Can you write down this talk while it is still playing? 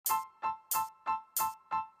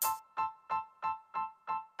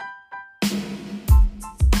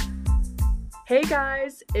Hey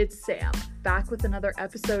guys, it's Sam, back with another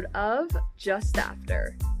episode of Just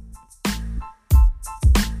After.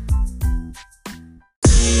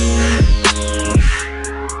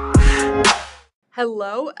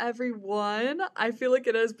 Hello everyone! I feel like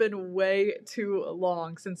it has been way too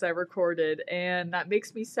long since I recorded, and that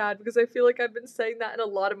makes me sad because I feel like I've been saying that in a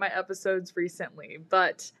lot of my episodes recently.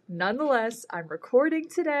 But nonetheless, I'm recording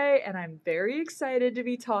today and I'm very excited to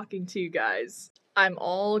be talking to you guys. I'm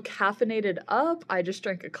all caffeinated up. I just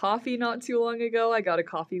drank a coffee not too long ago. I got a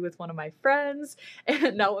coffee with one of my friends,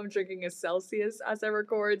 and now I'm drinking a Celsius as I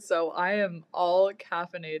record, so I am all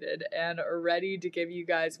caffeinated and ready to give you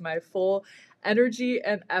guys my full energy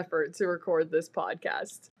and effort to record this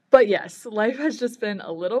podcast. But yes, life has just been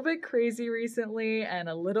a little bit crazy recently and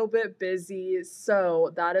a little bit busy,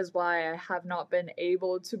 so that is why I have not been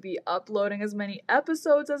able to be uploading as many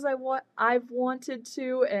episodes as I've wanted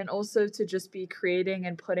to, and also to just be creating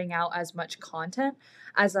and putting out as much content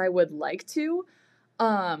as I would like to.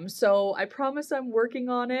 So I promise I'm working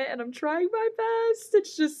on it and I'm trying my best.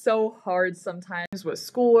 It's just so hard sometimes with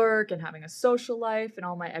schoolwork and having a social life and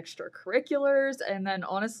all my extracurriculars, and then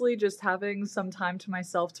honestly just having some time to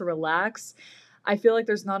myself to relax. I feel like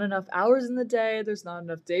there's not enough hours in the day, there's not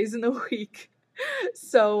enough days in the week.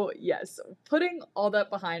 So yes, putting all that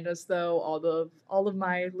behind us though, all of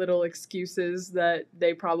my little excuses that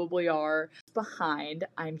they probably are behind,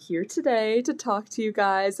 I'm here today to talk to you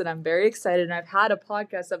guys, and I'm very excited, and I've had a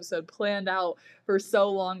podcast episode planned out for so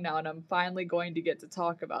long now, and I'm finally going to get to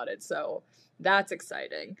talk about it, so that's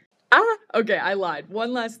exciting. Okay, I lied.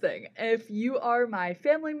 One last thing. If you are my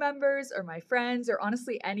family members or my friends or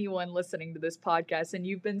honestly anyone listening to this podcast and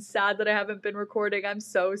you've been sad that I haven't been recording, I'm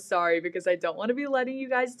so sorry because I don't want to be letting you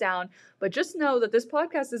guys down. But just know that this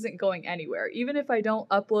podcast isn't going anywhere. Even if I don't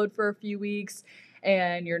upload for a few weeks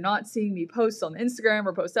and you're not seeing me post on Instagram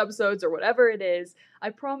or post episodes or whatever it is,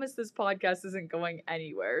 I promise this podcast isn't going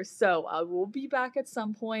anywhere. So I will be back at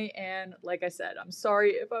some point, and like I said, I'm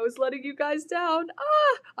sorry if I was letting you guys down.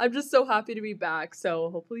 I'm just so happy to be back,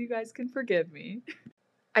 so hopefully you guys can forgive me.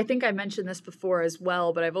 I think I mentioned this before as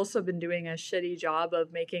well, but I've also been doing a shitty job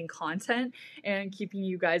of making content and keeping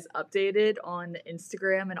you guys updated on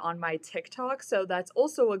Instagram and on my TikTok. So that's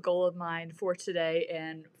also a goal of mine for today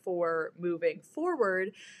and for moving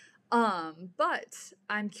forward. But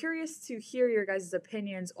I'm curious to hear your guys'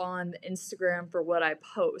 opinions on Instagram for what I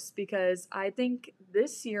post, because I think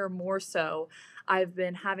this year more so, I've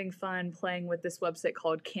been having fun playing with this website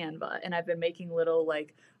called Canva, and I've been making little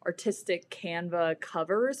like artistic Canva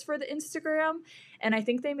covers for the Instagram, and I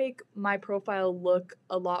think they make my profile look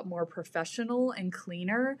a lot more professional and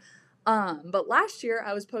cleaner. But last year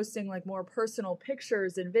I was posting like more personal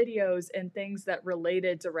pictures and videos and things that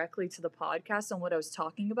related directly to the podcast and what I was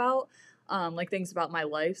talking about, like things about my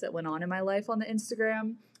life that went on in my life on the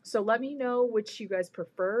Instagram. So let me know which you guys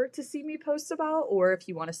prefer to see me post about, or if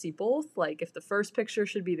you want to see both, like if the first picture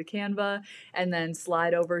should be the Canva and then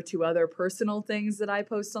slide over to other personal things that I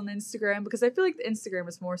post on the Instagram, because I feel like the Instagram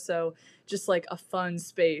is more so just like a fun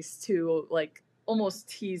space to like almost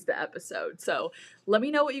tease the episode. So let me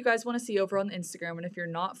know what you guys want to see over on the Instagram, and if you're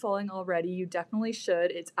not following already, you definitely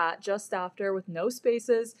should. It's at Just After with no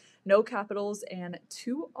spaces, no capitals, and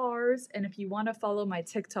 2 R's. And if you want to follow my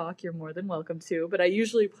TikTok, you're more than welcome to, but I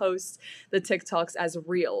usually post the TikToks as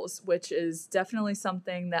Reels, which is definitely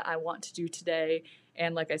something that I want to do today.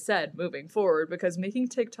 And like I said, moving forward, because making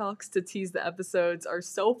TikToks to tease the episodes are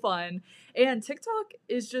so fun, and TikTok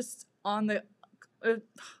is just on the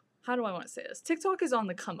how do I want to say this? TikTok is on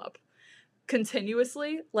the come up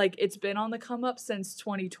continuously. Like, it's been on the come up since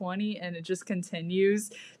 2020, and it just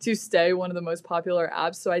continues to stay one of the most popular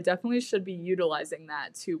apps. So I definitely should be utilizing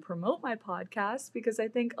that to promote my podcast, because I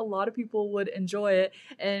think a lot of people would enjoy it.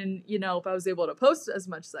 And, you know, if I was able to post as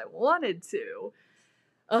much as I wanted to.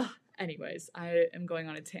 Anyways, I am going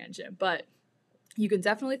on a tangent, but you can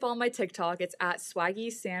definitely follow my TikTok. It's at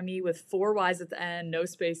Swaggy Sammy with 4 Y's at the end, no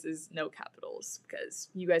spaces, no capitals, because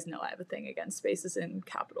you guys know I have a thing against spaces and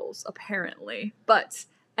capitals, apparently. But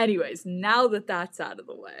anyways, now that that's out of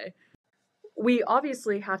the way, we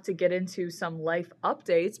obviously have to get into some life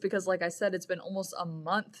updates, because like I said, it's been almost a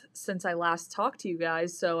month since I last talked to you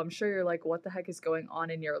guys, so I'm sure you're like, what the heck is going on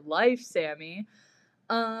in your life, Sammy?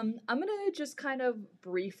 I'm gonna just kind of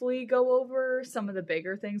briefly go over some of the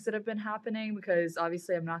bigger things that have been happening, because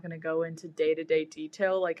obviously I'm not gonna go into day-to-day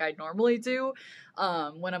detail like I normally do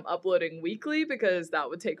when I'm uploading weekly, because that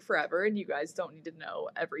would take forever and you guys don't need to know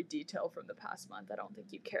every detail from the past month. I don't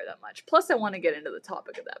think you care that much. Plus, I want to get into the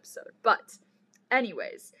topic of the episode. But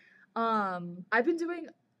anyways, I've been doing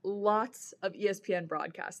lots of ESPN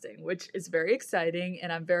broadcasting, which is very exciting,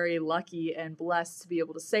 and I'm very lucky and blessed to be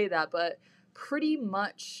able to say that, but pretty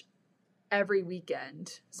much every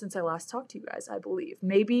weekend since I last talked to you guys, I believe.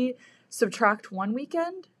 Maybe subtract one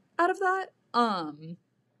weekend out of that.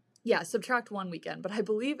 Yeah, subtract one weekend, but I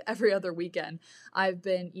believe every other weekend I've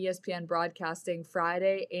been ESPN broadcasting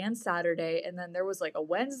Friday and Saturday, and then there was like a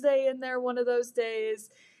Wednesday in there one of those days.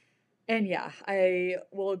 And yeah, I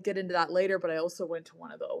will get into that later, but I also went to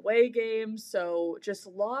one of the away games. So just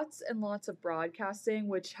lots and lots of broadcasting,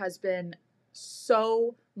 which has been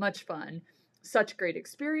so much fun. Such great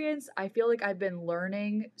experience. I feel like I've been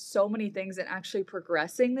learning so many things and actually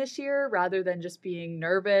progressing this year rather than just being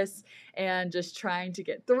nervous and just trying to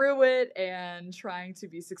get through it and trying to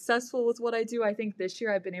be successful with what I do. I think this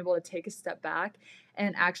year I've been able to take a step back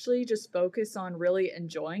and actually just focus on really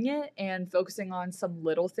enjoying it and focusing on some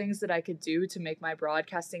little things that I could do to make my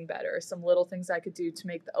broadcasting better, some little things I could do to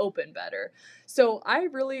make the Open better. So I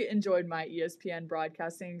really enjoyed my ESPN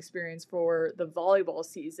broadcasting experience for the volleyball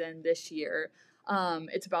season this year.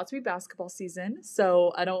 It's about to be basketball season,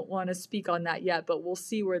 so I don't want to speak on that yet, but we'll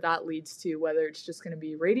see where that leads to, whether it's just going to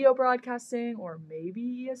be radio broadcasting or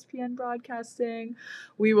maybe ESPN broadcasting.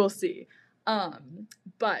 We will see.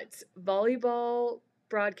 But volleyball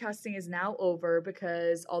broadcasting is now over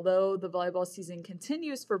because although the volleyball season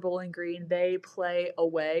continues for Bowling Green, they play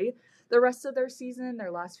away the rest of their season.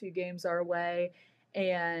 Their last few games are away,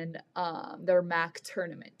 and their MAC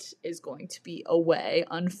tournament is going to be away,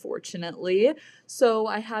 unfortunately. So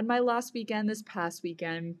I had my last weekend this past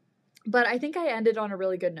weekend, but I think I ended on a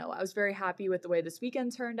really good note. I was very happy with the way this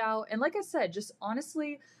weekend turned out. And like I said, just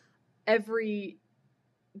honestly, every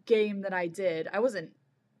game that I did, I wasn't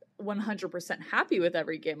 100% happy with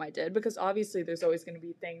every game I did because obviously there's always going to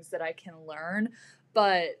be things that I can learn,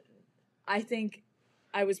 but I think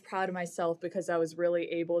I was proud of myself because I was really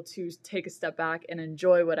able to take a step back and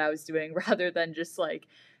enjoy what I was doing rather than just like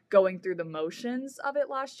going through the motions of it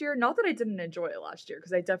last year. Not that I didn't enjoy it last year,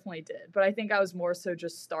 because I definitely did, but I think I was more so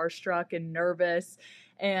just starstruck and nervous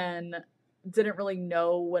and didn't really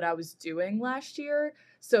know what I was doing last year.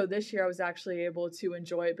 So this year I was actually able to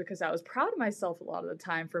enjoy it because I was proud of myself a lot of the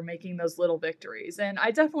time for making those little victories. And I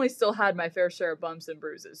definitely still had my fair share of bumps and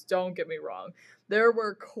bruises. Don't get me wrong. There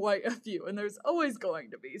were quite a few, and there's always going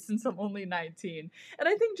to be since I'm only 19. And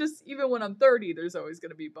I think just even when I'm 30, there's always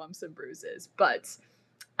going to be bumps and bruises. But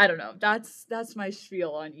I don't know. That's my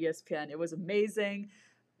spiel on ESPN. It was amazing.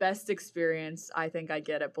 Best experience I think I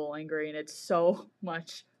get at Bowling Green. It's so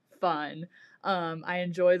much fun. I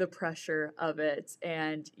enjoy the pressure of it,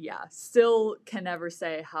 and yeah, still can never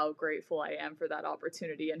say how grateful I am for that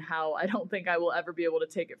opportunity and how I don't think I will ever be able to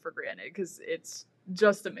take it for granted because it's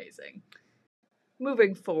just amazing.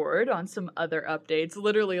 Moving forward on some other updates,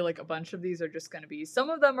 literally like a bunch of these are just going to be,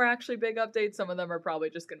 some of them are actually big updates, some of them are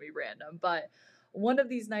probably just going to be random, but one of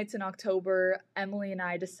these nights in October, Emily and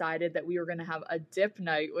I decided that we were going to have a dip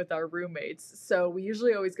night with our roommates. So we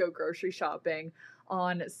usually always go grocery shopping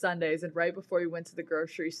on Sundays, and right before we went to the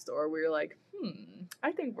grocery store, we were like,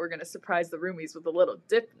 I think we're going to surprise the roomies with a little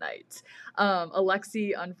dip night.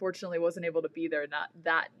 Alexi unfortunately wasn't able to be there not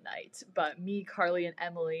that night, but me, Carly, and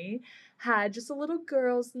Emily had just a little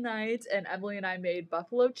girls' night, and Emily and I made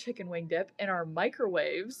buffalo chicken wing dip in our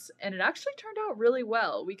microwaves, and it actually turned out really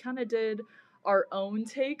well. We kind of did our own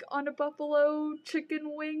take on a buffalo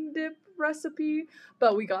chicken wing dip recipe,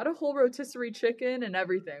 but we got a whole rotisserie chicken and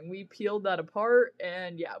everything. We peeled that apart,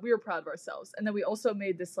 and yeah, we were proud of ourselves. And then we also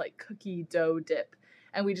made this like cookie dough dip,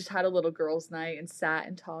 and we just had a little girls' night and sat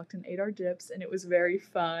and talked and ate our dips, and it was very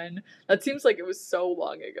fun. That seems like it was so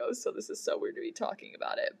long ago, so this is so weird to be talking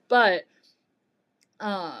about it. But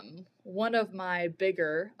one of my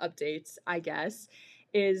bigger updates, I guess,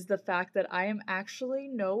 is the fact that I am actually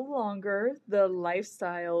no longer the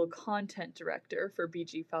lifestyle content director for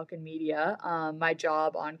BG Falcon Media, my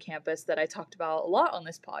job on campus that I talked about a lot on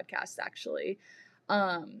this podcast, actually.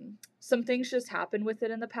 Some things just happened with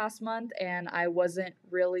it in the past month, and I wasn't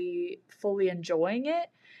really fully enjoying it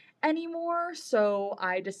anymore. So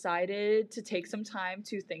I decided to take some time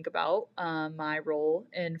to think about my role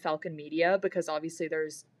in Falcon Media, because obviously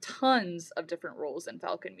there's tons of different roles in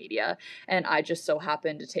Falcon Media, and I just so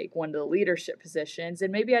happened to take one of the leadership positions,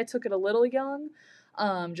 and maybe I took it a little young,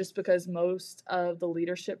 just because most of the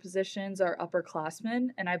leadership positions are upperclassmen,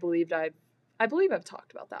 and I believe I've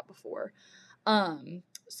talked about that before.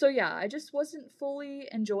 So yeah, I just wasn't fully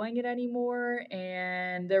enjoying it anymore,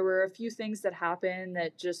 and there were a few things that happened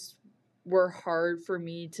that just were hard for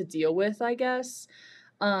me to deal with, I guess.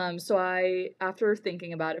 So after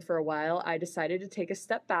thinking about it for a while, I decided to take a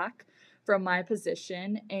step back from my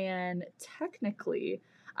position, and technically,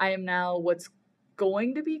 I am now what's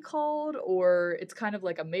going to be called, or it's kind of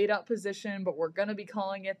like a made up position, but we're going to be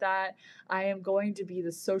calling it that. I am going to be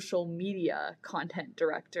the social media content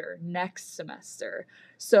director next semester.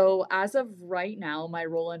 So as of right now, my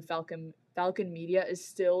role in Falcon Media is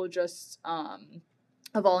still just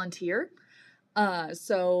a volunteer.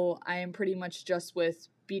 So I am pretty much just with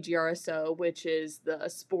BGRSO, which is the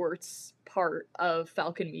sports part of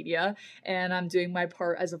Falcon Media, and I'm doing my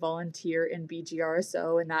part as a volunteer in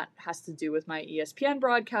BGRSO, and that has to do with my ESPN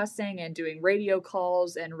broadcasting and doing radio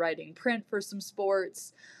calls and writing print for some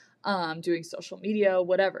sports, doing social media,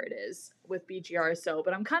 whatever it is with BGRSO.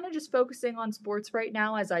 But I'm kind of just focusing on sports right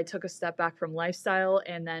now as I took a step back from lifestyle,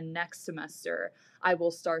 and then next semester I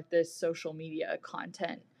will start this social media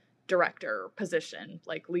content director position,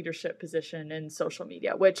 like leadership position in social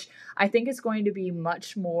media, which I think is going to be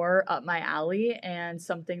much more up my alley and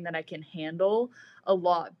something that I can handle a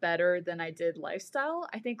lot better than I did lifestyle.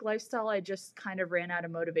 I think lifestyle, I just kind of ran out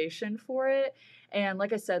of motivation for it. And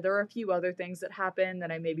like I said, there are a few other things that happen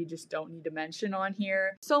that I maybe just don't need to mention on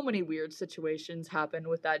here. So many weird situations happened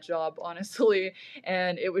with that job, honestly.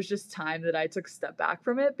 And it was just time that I took a step back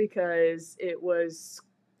from it because it was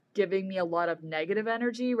giving me a lot of negative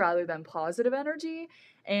energy rather than positive energy.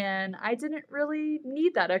 And I didn't really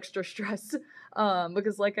need that extra stress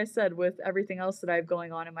because, like I said, with everything else that I have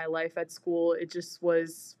going on in my life at school, it just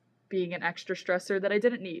was being an extra stressor that I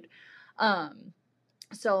didn't need. Um,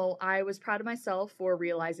 so I was proud of myself for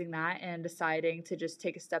realizing that and deciding to just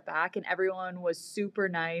take a step back. And everyone was super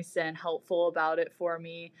nice and helpful about it for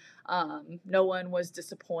me. No one was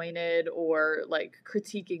disappointed or like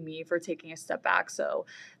critiquing me for taking a step back. So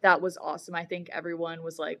that was awesome. I think everyone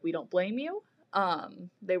was like, "We don't blame you."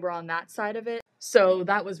 They were on that side of it. So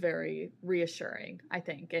that was very reassuring, I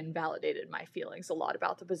think, and validated my feelings a lot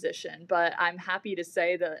about the position. But I'm happy to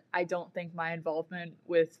say that I don't think my involvement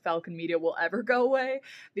with Falcon Media will ever go away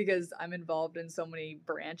because I'm involved in so many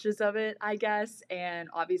branches of it, I guess. And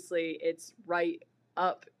obviously, it's right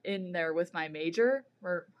up in there with my major,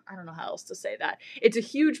 or I don't know how else to say that. It's a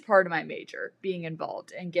huge part of my major, being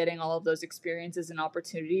involved and getting all of those experiences and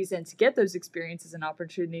opportunities. And to get those experiences and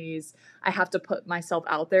opportunities, I have to put myself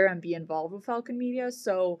out there and be involved with Falcon Media.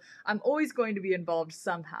 So I'm always going to be involved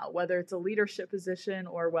somehow, whether it's a leadership position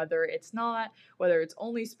or whether it's not, whether it's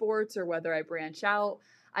only sports or whether I branch out.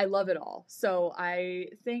 I love it all. So I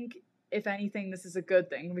think, if anything, this is a good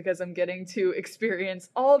thing because I'm getting to experience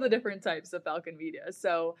all the different types of Falcon Media.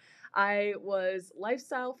 So I was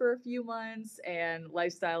lifestyle for a few months, and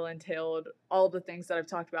lifestyle entailed all the things that I've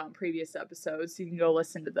talked about in previous episodes. So you can go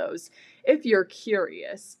listen to those if you're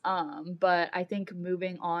curious. But I think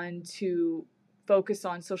moving on to focus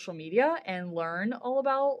on social media and learn all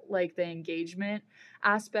about like the engagement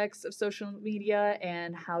aspects of social media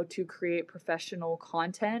and how to create professional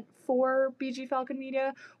content for BG Falcon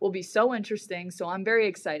Media will be so interesting. So I'm very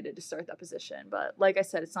excited to start that position. But like I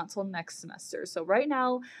said, it's not till next semester. So right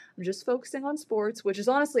now I'm just focusing on sports, which is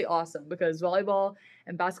honestly awesome because volleyball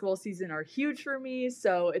and basketball season are huge for me.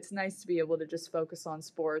 So it's nice to be able to just focus on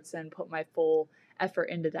sports and put my full effort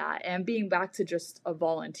into that and being back to just a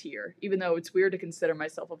volunteer, even though it's weird to consider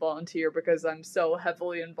myself a volunteer because I'm so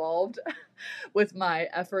heavily involved with my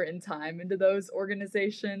effort and time into those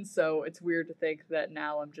organizations. So it's weird to think that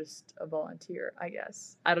now I'm just a volunteer, I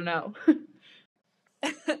guess. I don't know.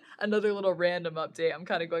 Another little random update. I'm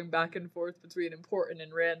kind of going back and forth between important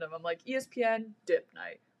and random. I'm like, ESPN, dip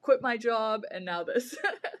night, quit my job, and now this.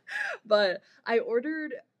 But I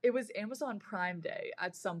ordered, it was Amazon Prime Day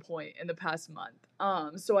at some point in the past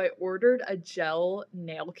month. So I ordered a gel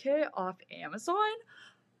nail kit off Amazon.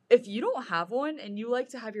 If you don't have one and you like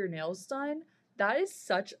to have your nails done, that is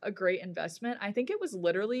such a great investment. I think it was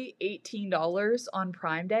literally $18 on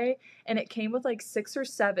Prime Day, and it came with like 6 or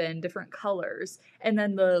 7 different colors, and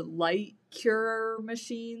then the light cure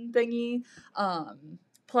machine thingy,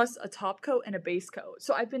 plus a top coat and a base coat.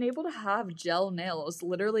 So I've been able to have gel nails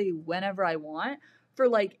literally whenever I want for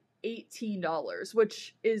like $18,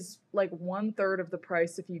 which is like 1/3 of the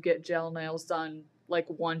price if you get gel nails done like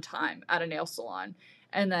one time at a nail salon,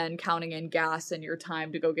 and then counting in gas and your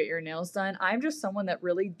time to go get your nails done. I'm just someone that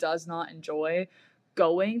really does not enjoy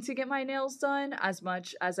going to get my nails done as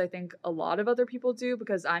much as I think a lot of other people do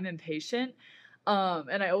because I'm impatient.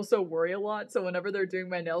 And I also worry a lot. So whenever they're doing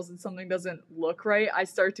my nails and something doesn't look right, I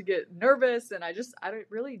start to get nervous and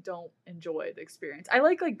really don't enjoy the experience. I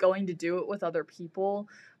like going to do it with other people,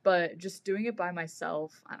 but just doing it by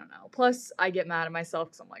myself, I don't know. Plus, I get mad at myself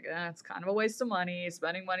because I'm like, it's kind of a waste of money,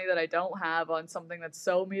 spending money that I don't have on something that's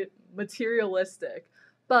so materialistic.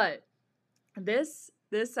 But this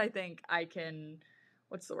I think I can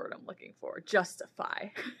what's the word I'm looking for? Justify.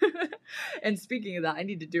 And speaking of that, I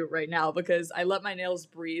need to do it right now because I let my nails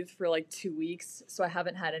breathe for like 2 weeks. So I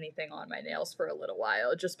haven't had anything on my nails for a little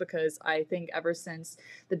while, just because I think ever since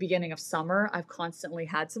the beginning of summer, I've constantly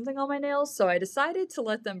had something on my nails. So I decided to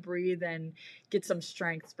let them breathe and get some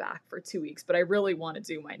strength back for 2 weeks. But I really want to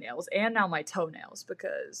do my nails and now my toenails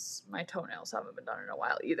because my toenails haven't been done in a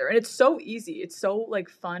while either. And it's so easy. It's so like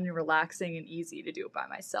fun and relaxing and easy to do it by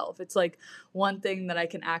myself. It's like one thing that I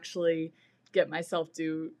can actually get myself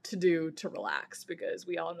to relax, because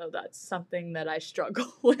we all know that's something that I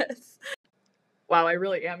struggle with. Wow, I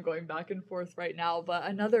really am going back and forth right now, but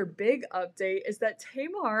another big update is that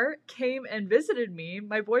Tamar came and visited me.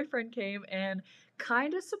 My boyfriend came and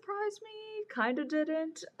kind of surprised me, kind of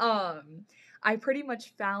didn't. I pretty much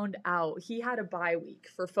found out he had a bye week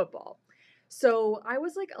for football. So I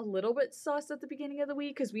was like a little bit sus at the beginning of the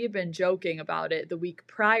week because we had been joking about it the week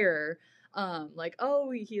prior. Like,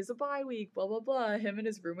 oh, he has a bye week, blah, blah, blah. Him and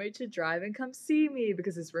his roommate should drive and come see me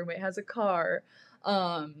because his roommate has a car.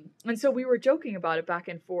 And so we were joking about it back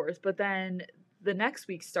and forth, but then the next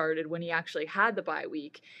week started when he actually had the bye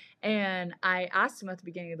week. And I asked him at the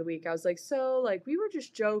beginning of the week, I was like, so like, we were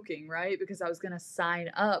just joking, right? Because I was going to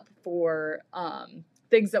sign up for,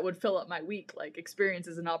 things that would fill up my week, like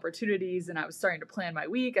experiences and opportunities. And I was starting to plan my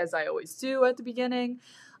week as I always do at the beginning.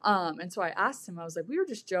 And so I asked him, I was like, we were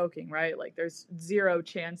just joking, right? Like there's zero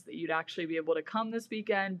chance that you'd actually be able to come this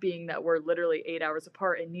weekend, being that we're literally 8 hours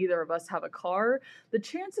apart and neither of us have a car. The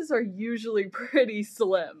chances are usually pretty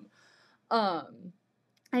slim.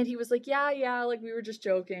 And he was like, yeah, like we were just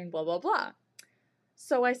joking, blah, blah, blah.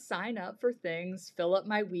 So I sign up for things, fill up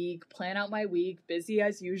my week, plan out my week, busy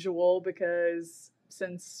as usual, because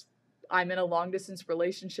since I'm in a long distance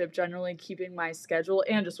relationship, generally keeping my schedule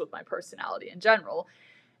and just with my personality in general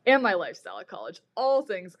and my lifestyle at college, all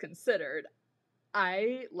things considered,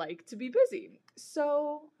 I like to be busy.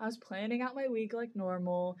 So I was planning out my week like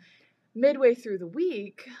normal. Midway through the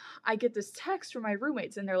week, I get this text from my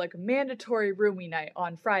roommates and they're like, mandatory roomie night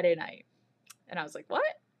on Friday night. And I was like, what?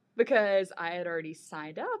 Because I had already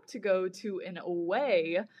signed up to go to an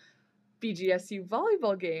away BGSU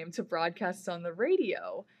volleyball game to broadcast on the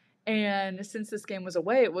radio. And since this game was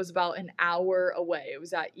away, it was about an hour away. It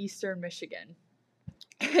was at Eastern Michigan.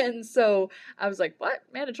 And so I was like, what?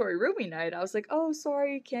 Mandatory roomie night? I was like, oh,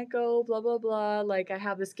 sorry, can't go, blah, blah, blah. Like, I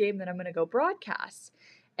have this game that I'm going to go broadcast.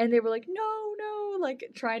 And they were like, no,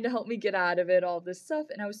 like trying to help me get out of it, all this stuff.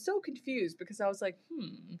 And I was so confused because I was like,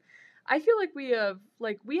 I feel like we have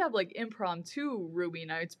impromptu roomie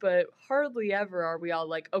nights, but hardly ever are we all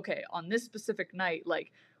like, okay, on this specific night,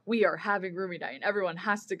 like we are having roomie night and everyone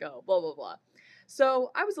has to go, blah, blah, blah.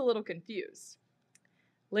 So I was a little confused.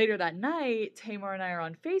 Later that night, Tamar and I are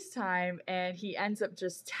on FaceTime, and he ends up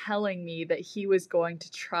just telling me that he was going to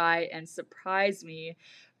try and surprise me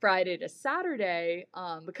Friday to Saturday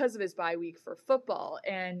because of his bye week for football.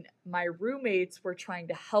 And my roommates were trying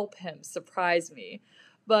to help him surprise me.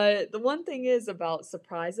 But the one thing is about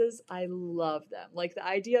surprises, I love them. Like, the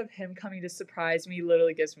idea of him coming to surprise me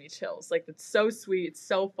literally gives me chills. Like, it's so sweet,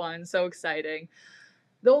 so fun, so exciting.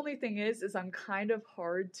 The only thing is I'm kind of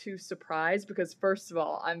hard to surprise because, first of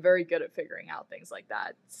all, I'm very good at figuring out things like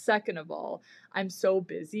that. Second of all, I'm so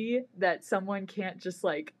busy that someone can't just,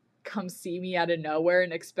 like, come see me out of nowhere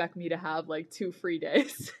and expect me to have, like, 2 free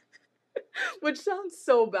days. Which sounds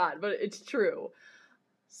so bad, but it's true.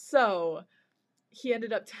 So he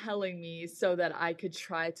ended up telling me so that I could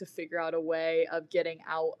try to figure out a way of getting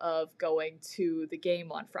out of going to the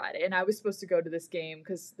game on Friday. And I was supposed to go to this game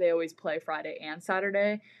because they always play Friday and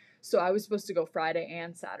Saturday. So I was supposed to go Friday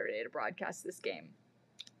and Saturday to broadcast this game.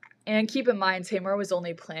 And keep in mind, Tamar was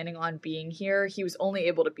only planning on being here. He was only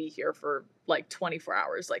able to be here for like 24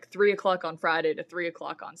 hours, like 3 o'clock on Friday to 3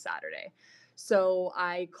 o'clock on Saturday. So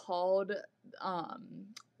I called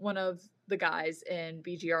one of the guys in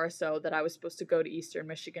BGRSO that I was supposed to go to Eastern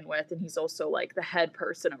Michigan with, and he's also like the head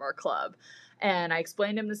person of our club. And I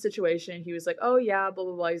explained him the situation. He was like, oh yeah, blah,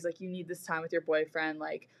 blah, blah. He's like, you need this time with your boyfriend.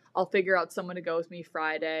 Like, I'll figure out someone to go with me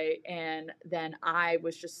Friday. And then I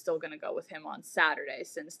was just still going to go with him on Saturday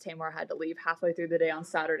since Tamar had to leave halfway through the day on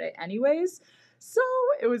Saturday anyways. So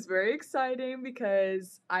it was very exciting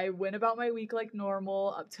because I went about my week like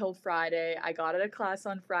normal up till Friday. I got out of class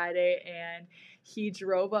on Friday and he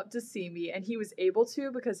drove up to see me, and he was able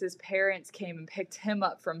to because his parents came and picked him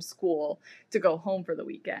up from school to go home for the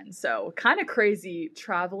weekend. So kind of crazy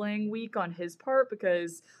traveling week on his part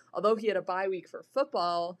because although he had a bye week for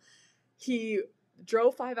football, he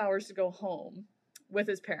drove 5 hours to go home, with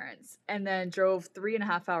his parents and then drove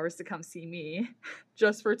 3.5 hours to come see me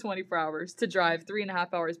just for 24 hours to drive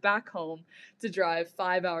 3.5 hours back home to drive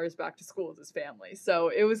 5 hours back to school with his family. So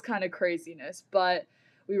it was kind of craziness, but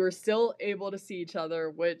we were still able to see each other,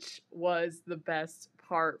 which was the best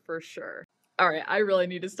part for sure. All right, I really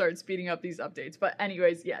need to start speeding up these updates. But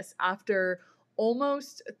anyways, yes, after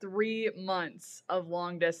almost 3 months of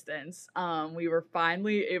long distance, we were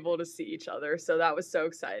finally able to see each other. So that was so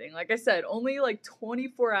exciting. Like I said, only like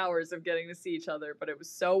 24 hours of getting to see each other, but it was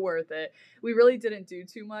so worth it. We really didn't do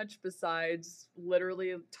too much besides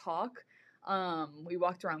literally talk. We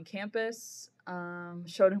walked around campus,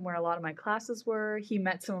 showed him where a lot of my classes were. He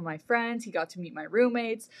met some of my friends. He got to meet my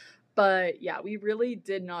roommates. But yeah, we really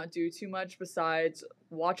did not do too much besides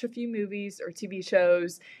watch a few movies or TV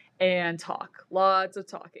shows and talk. Lots of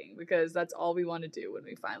talking, because that's all we want to do when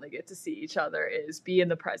we finally get to see each other, is be in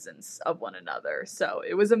the presence of one another. So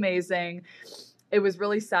it was amazing. It was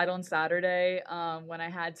really sad on Saturday when I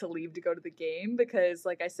had to leave to go to the game, because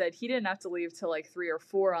like I said, he didn't have to leave till like 3 or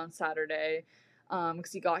 4 on Saturday,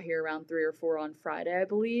 because he got here around 3 or 4 on Friday, I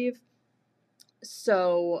believe.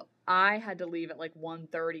 So I had to leave at like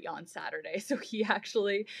 1:30 on Saturday. So he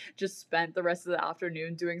actually just spent the rest of the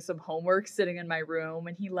afternoon doing some homework sitting in my room,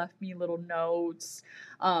 and he left me little notes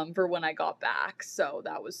for when I got back. So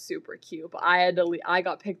that was super cute. But I had to I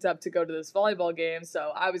got picked up to go to this volleyball game,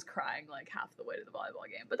 so I was crying like half the way to the volleyball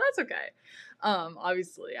game. But that's okay.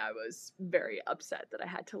 Obviously I was very upset that I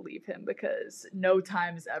had to leave him, because no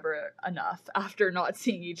time is ever enough after not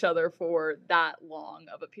seeing each other for that long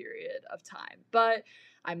of a period of time. But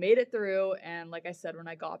I made it through, and like I said, when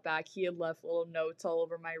I got back, he had left little notes all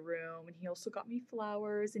over my room, and he also got me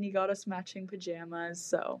flowers, and he got us matching pajamas,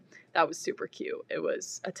 so that was super cute. It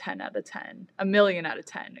was a 10 out of 10, a million out of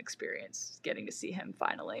 10 experience getting to see him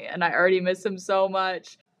finally, and I already miss him so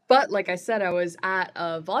much. But like I said, I was at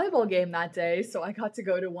a volleyball game that day, so I got to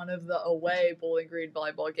go to one of the away Bowling Green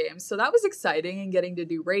volleyball games. So that was exciting, and getting to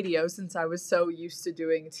do radio, since I was so used to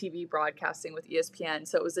doing TV broadcasting with ESPN.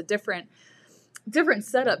 So it was a different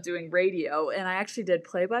setup doing radio, and I actually did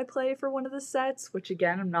play-by-play for one of the sets, which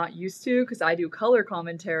again I'm not used to because I do color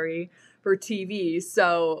commentary for TV.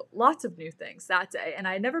 So lots of new things that day, and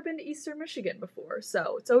I had never been to Eastern Michigan before,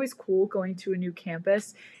 so it's always cool going to a new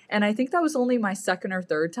campus. And I think that was only my second or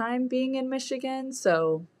third time being in Michigan,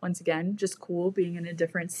 so once again, just cool being in a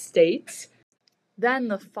different state. Then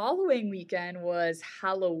the following weekend was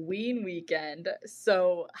Halloween weekend.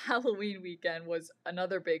 So Halloween weekend was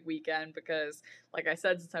another big weekend because, like I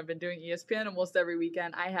said, since I've been doing ESPN almost every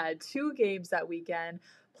weekend, I had 2 games that weekend,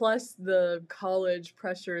 plus the college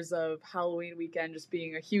pressures of Halloween weekend just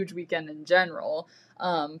being a huge weekend in general,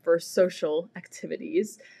 for social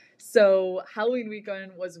activities. So Halloween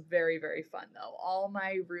weekend was very, very fun though. All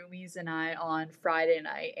my roomies and I on Friday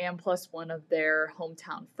night, and plus one of their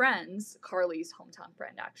hometown friends, Carly's hometown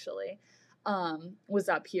friend actually, was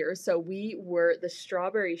up here. So we were the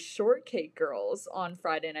Strawberry Shortcake Girls on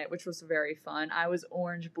Friday night, which was very fun. I was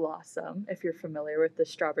Orange Blossom, if you're familiar with the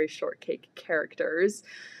Strawberry Shortcake characters.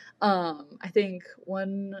 I think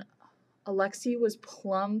Alexi was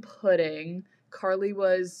Plum Pudding, Carly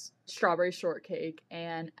was Strawberry Shortcake,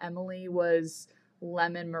 and Emily was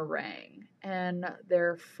Lemon Meringue. And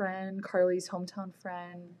their friend, Carly's hometown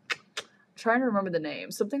friend, I'm trying to remember the name,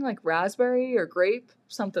 something like Raspberry or Grape,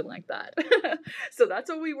 something like that. So that's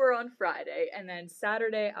what we were on Friday. And then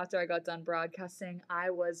Saturday, after I got done broadcasting,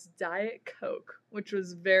 I was Diet Coke, which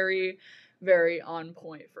was very, very on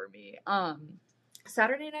point for me.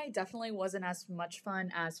 Saturday night definitely wasn't as much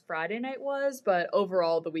fun as Friday night was, but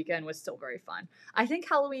overall the weekend was still very fun. I think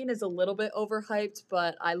Halloween is a little bit overhyped,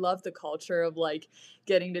 but I love the culture of like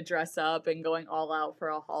getting to dress up and going all out for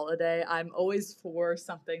a holiday. I'm always for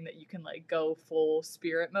something that you can like go full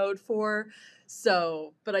spirit mode for.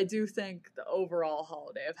 So, but I do think the overall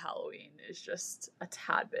holiday of Halloween is just a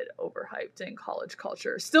tad bit overhyped in college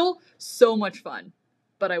culture. Still so much fun,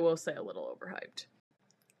 but I will say a little overhyped.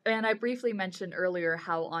 And I briefly mentioned earlier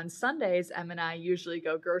how on Sundays, Em and I usually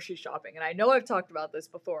go grocery shopping. And I know I've talked about this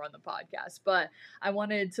before on the podcast, but I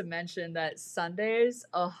wanted to mention that Sundays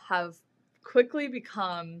have quickly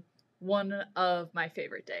become one of my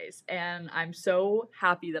favorite days. And I'm so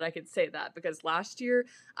happy that I could say that, because last year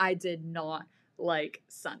I did not like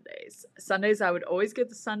Sundays. Sundays, I would always get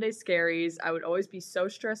the Sunday scaries. I would always be so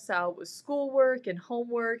stressed out with schoolwork and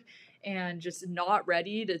homework and just not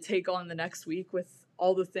ready to take on the next week with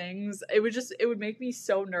all the things. It would make me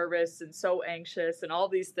so nervous and so anxious and all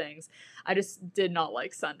these things. I just did not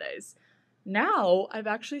like Sundays. now I've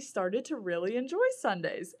actually started to really enjoy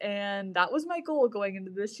Sundays. And that was my goal going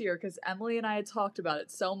into this year because Emily and I had talked about it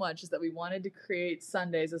so much is that we wanted to create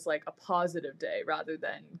Sundays as like a positive day rather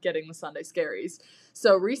than getting the Sunday scaries.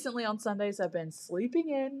 So recently on Sundays, I've been sleeping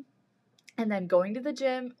in and then going to the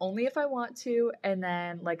gym only if I want to. And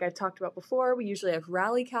then, like I've talked about before, we usually have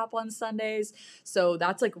rally cap on Sundays. So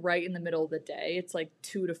that's like right in the middle of the day. It's like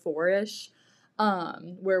 2 to 4 ish,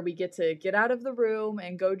 where we get to get out of the room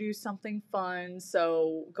and go do something fun.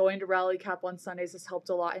 So going to rally cap on Sundays has helped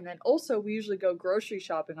a lot. And then also we usually go grocery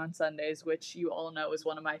shopping on Sundays, which you all know is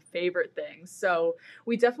one of my favorite things. So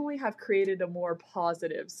we definitely have created a more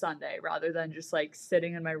positive Sunday rather than just like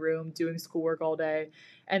sitting in my room doing schoolwork all day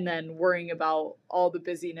and then worrying about all the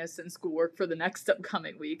busyness and schoolwork for the next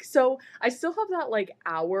upcoming week. So I still have that like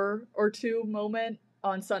hour or two moment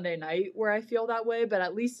on Sunday night where I feel that way, but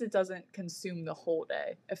at least it doesn't consume the whole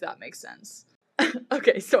day, if that makes sense.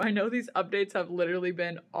 Okay, so I know these updates have literally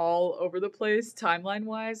been all over the place timeline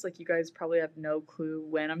wise. Like, you guys probably have no clue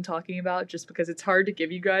when I'm talking about just because it's hard to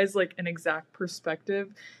give you guys like an exact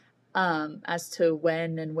perspective as to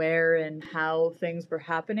when and where and how things were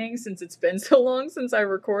happening since it's been so long since I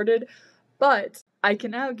recorded. But I can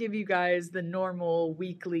now give you guys the normal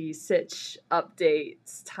weekly Sitch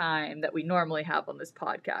updates time that we normally have on this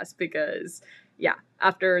podcast because, yeah,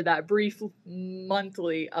 after that brief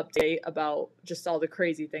monthly update about just all the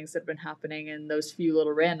crazy things that have been happening and those few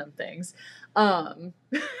little random things,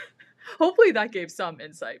 hopefully that gave some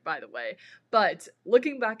insight, by the way. But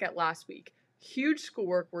looking back at last week, huge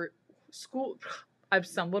I've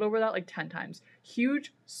stumbled over that like 10 times.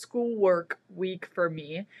 Huge schoolwork week for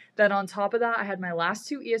me. Then on top of that, I had my last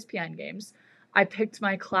 2 ESPN games. I picked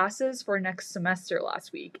my classes for next semester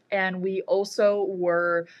last week. And we also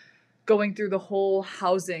were going through the whole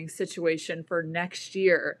housing situation for next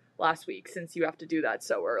year last week since you have to do that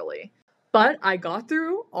so early. But I got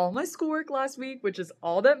through all my schoolwork last week, which is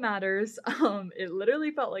all that matters. It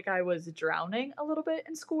literally felt like I was drowning a little bit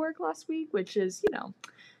in schoolwork last week, which is,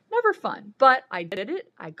 never fun, but I did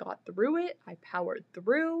it. I got through it. I powered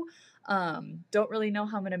through. Don't really know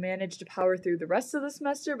how I'm going to manage to power through the rest of the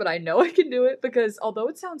semester, but I know I can do it because although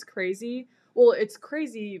it sounds crazy, well, it's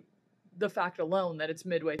crazy the fact alone that it's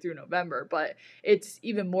midway through November, but it's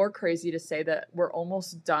even more crazy to say that we're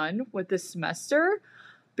almost done with this semester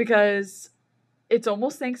because it's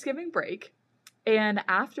almost Thanksgiving break. And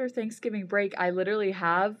after Thanksgiving break, I literally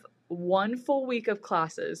have 1 week of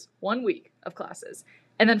classes,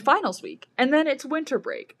 and then finals week, and then it's winter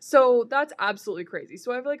break. So that's absolutely crazy.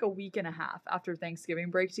 So I have like a week and a half after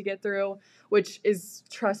Thanksgiving break to get through, which is,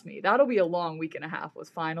 trust me, that'll be a long week and a half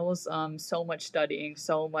with finals. So much studying,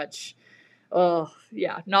 so much,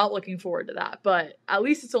 yeah, not looking forward to that, but at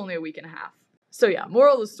least it's only a week and a half. So yeah,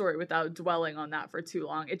 moral of the story without dwelling on that for too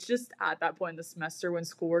long. It's just at that point in the semester when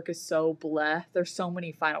schoolwork is so bleh. There's so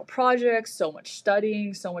many final projects, so much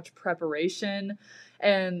studying, so much preparation,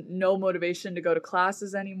 and no motivation to go to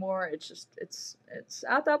classes anymore. It's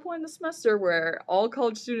at that point in the semester where all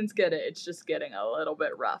college students get it. It's just getting a little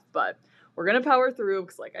bit rough, but we're going to power through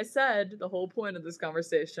because, like I said, the whole point of this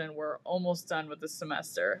conversation, we're almost done with the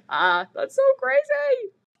semester. That's so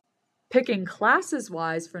crazy. Picking classes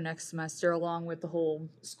wise for next semester along with the whole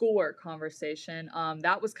schoolwork conversation,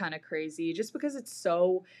 that was kind of crazy just because it's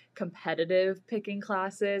so competitive picking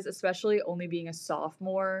classes, especially only being a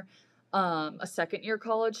sophomore, a second year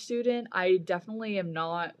college student. I definitely am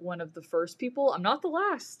not one of the first people. I'm not the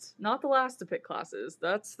last to pick classes.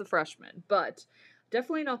 That's the freshman, but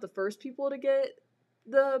definitely not the first people to get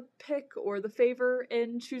the pick or the favor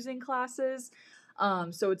in choosing classes.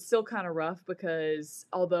 So it's still kind of rough because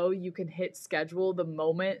although you can hit schedule the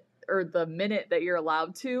moment or the minute that you're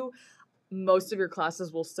allowed to, most of your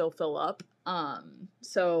classes will still fill up.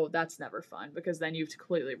 So that's never fun because then you have to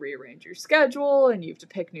completely rearrange your schedule and you have to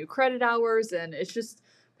pick new credit hours, and it's just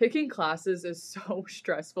picking classes is so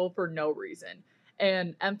stressful for no reason.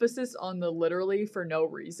 And emphasis on the literally for no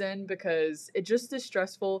reason because it just is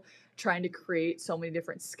stressful trying to create so many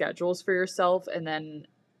different schedules for yourself and then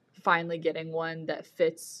finally getting one that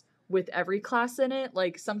fits with every class in it.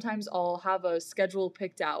 Like sometimes I'll have a schedule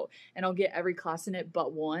picked out and I'll get every class in it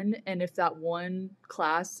but one, and if that one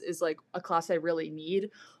class is like a class I really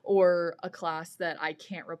need or a class that I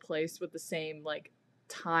can't replace with the same like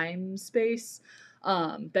time space,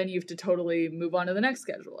 then you have to totally move on to the next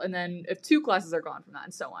schedule. And then if 2 classes are gone from that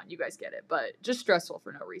and so on, you guys get it, but just stressful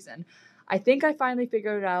for no reason. I think I finally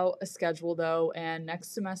figured out a schedule though, and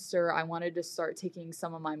next semester I wanted to start taking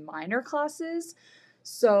some of my minor classes.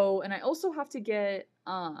 So, and I also have to get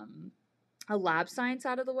a lab science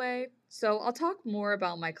out of the way. So I'll talk more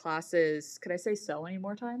about my classes. Could I say so any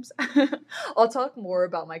more times? I'll talk more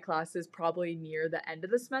about my classes probably near the end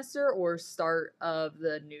of the semester or start of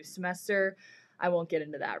the new semester. I won't get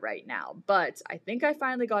into that right now, but I think I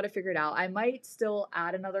finally got it figured out. I might still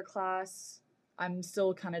add another class. I'm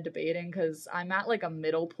still kind of debating because I'm at like a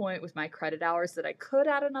middle point with my credit hours that I could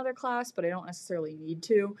add another class, but I don't necessarily need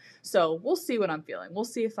to. So we'll see what I'm feeling. We'll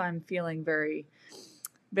see if I'm feeling very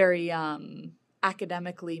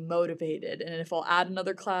academically motivated and if I'll add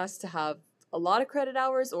another class to have a lot of credit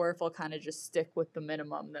hours or if I'll kind of just stick with the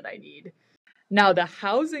minimum that I need. Now, the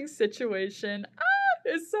housing situation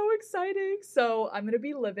is so exciting. So, I'm going to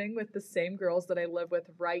be living with the same girls that I live with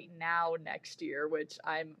right now next year, which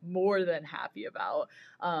I'm more than happy about.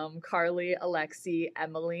 Carly, Alexi,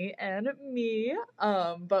 Emily, and me.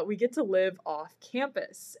 But we get to live off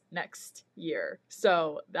campus next year.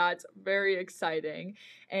 So, that's very exciting.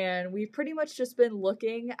 And we've pretty much just been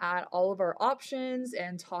looking at all of our options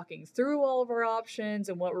and talking through all of our options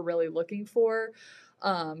and what we're really looking for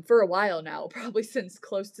a while now, probably since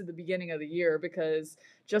close to the beginning of the year, because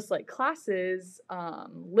just like classes,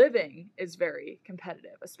 living is very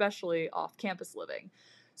competitive, especially off campus living.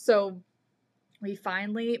 So we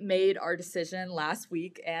finally made our decision last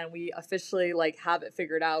week and we officially like have it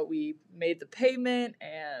figured out. We made the payment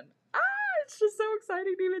and it's just so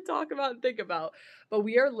exciting to even talk about and think about. But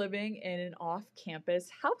we are living in an off-campus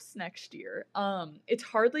house next year. It's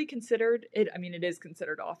hardly considered it. I mean, it is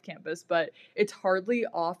considered off-campus, but it's hardly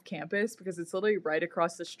off-campus because it's literally right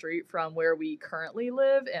across the street from where we currently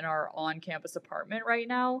live in our on-campus apartment right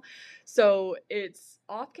now. So it's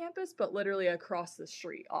off-campus, but literally across the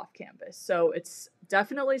street off-campus. So it's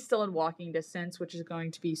definitely still in walking distance, which is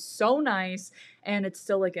going to be so nice. And it's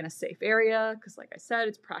still like in a safe area because, like I said,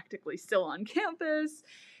 it's practically still on campus.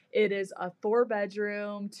 It is a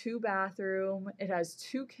 4-bedroom, 2-bathroom. It has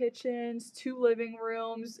 2 kitchens, 2 living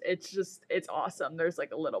rooms. It's awesome. There's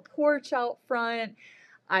like a little porch out front.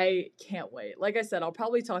 I can't wait. Like I said, I'll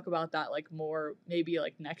probably talk about that like more maybe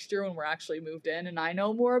like next year when we're actually moved in and I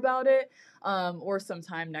know more about it, or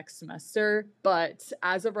sometime next semester. But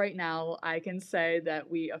as of right now, I can say that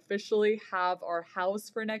we officially have our house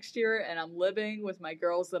for next year and I'm living with my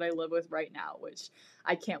girls that I live with right now, which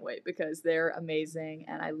I can't wait because they're amazing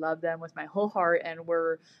and I love them with my whole heart and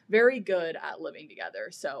we're very good at living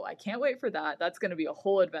together. So I can't wait for that. That's going to be a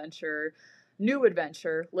whole adventure, new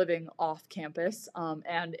adventure living off campus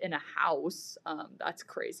and in a house. That's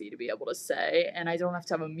crazy to be able to say. And I don't have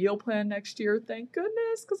to have a meal plan next year, thank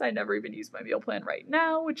goodness, because I never even use my meal plan right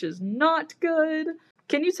now, which is not good.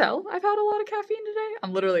 Can you tell I've had a lot of caffeine today?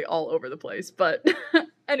 I'm literally all over the place. But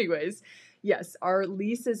anyways, yes, our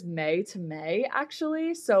lease is May to May,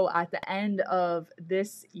 actually. So at the end of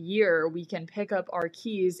this year, we can pick up our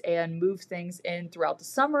keys and move things in throughout the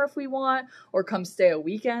summer if we want, or come stay a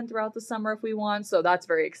weekend throughout the summer if we want. So that's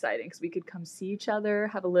very exciting because we could come see each other,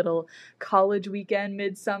 have a little college weekend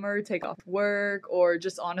midsummer, take off work, or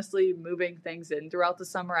just honestly moving things in throughout the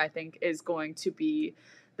summer, I think is going to be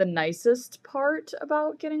the nicest part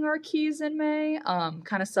about getting our keys in May.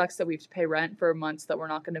 Kind of sucks that we have to pay rent for months that we're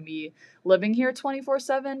not going to be living here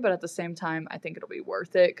 24/7, but at the same time, I think it'll be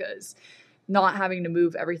worth it because not having to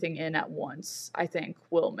move everything in at once, I think,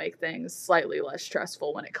 will make things slightly less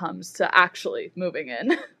stressful when it comes to actually moving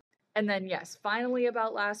in. And then, yes, finally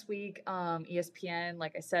about last week, ESPN,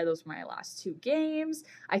 like I said, those were my last 2 games.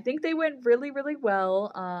 I think they went really, really well.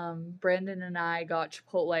 Brandon and I got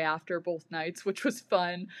Chipotle after both nights, which was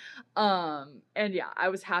fun. And yeah, I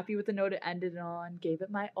was happy with the note it ended on, gave it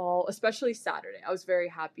my all, especially Saturday. I was very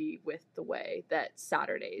happy with the way that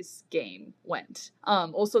Saturday's game went.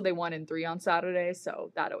 Also, they won in 3 on Saturday,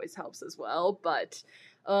 so that always helps as well. But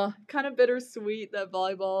kind of bittersweet that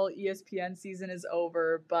volleyball ESPN season is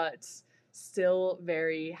over, but still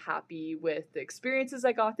very happy with the experiences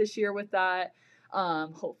I got this year with that.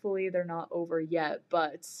 Hopefully they're not over yet,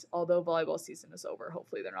 but although volleyball season is over,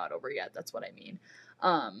 hopefully they're not over yet. That's what I mean.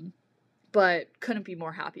 But couldn't be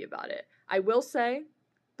more happy about it. I will say,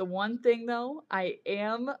 the one thing though, I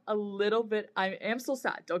am still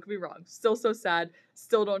sad. Don't get me wrong. Still so sad.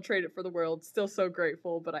 Still don't trade it for the world. Still so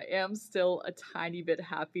grateful, but I am still a tiny bit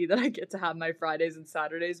happy that I get to have my Fridays and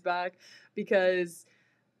Saturdays back because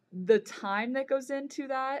the time that goes into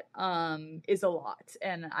that is a lot.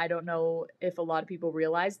 And I don't know if a lot of people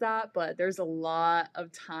realize that, but there's a lot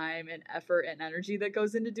of time and effort and energy that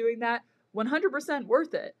goes into doing that. 100%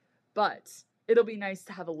 worth it. But it'll be nice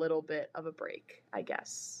to have a little bit of a break, I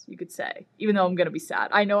guess you could say, even though I'm going to be sad.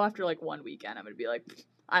 I know after like one weekend, I'm going to be like,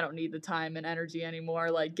 I don't need the time and energy anymore.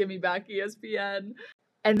 Like, give me back ESPN.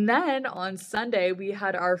 And then on Sunday, we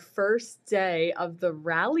had our first day of the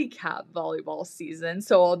Rally Cap volleyball season.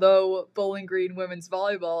 So although Bowling Green women's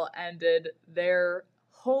volleyball ended their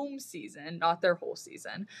home season, not their whole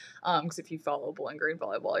season, because if you follow Bowling Green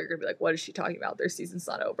volleyball, you're gonna be like, what is she talking about? Their season's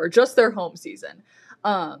not over. Just their home season.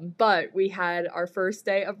 But we had our first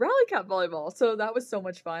day of Rally Cap volleyball. So that was so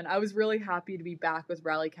much fun. I was really happy to be back with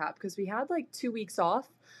Rally Cap because we had like 2 weeks off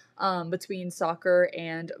between soccer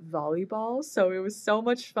and volleyball. So it was so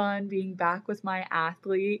much fun being back with my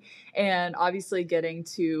athlete and obviously getting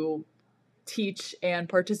to teach and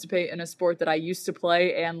participate in a sport that I used to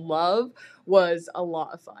play and love was a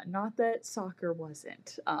lot of fun. Not that soccer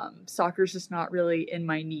wasn't. Soccer's just not really in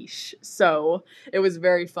my niche. So it was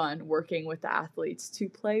very fun working with the athletes to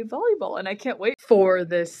play volleyball, and I can't wait for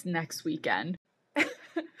this next weekend.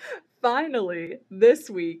 Finally, this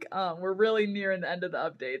week, we're really nearing the end of the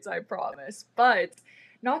updates, I promise. But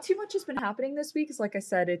not too much has been happening this week. Because like I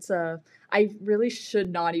said, I really should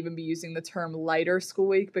not even be using the term lighter school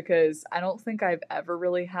week because I don't think I've ever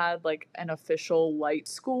really had like an official light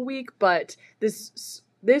school week. But this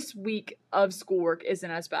week of schoolwork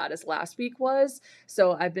isn't as bad as last week was.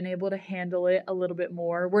 So I've been able to handle it a little bit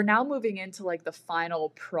more. We're now moving into like the final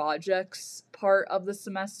projects part of the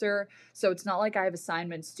semester. So it's not like I have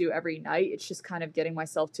assignments due every night. It's just kind of getting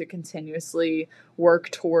myself to continuously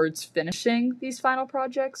work towards finishing these final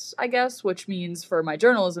projects, I guess, which means for my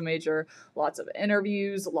journalism major, lots of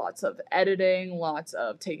interviews, lots of editing, lots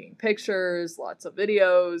of taking pictures, lots of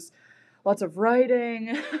videos, lots of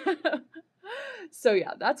writing. So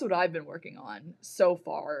yeah, that's what I've been working on so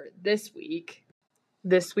far this week.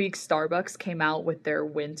 This week, Starbucks came out with their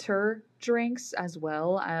winter drinks as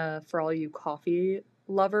well. For all you coffee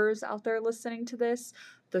lovers out there listening to this,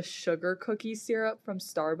 the sugar cookie syrup from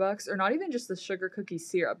Starbucks, or not even just the sugar cookie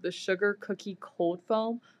syrup, the sugar cookie cold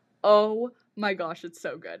foam. Oh my gosh, it's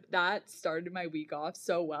so good. That started my week off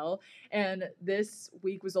so well. And this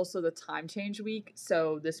week was also the time change week.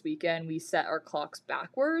 So this weekend, we set our clocks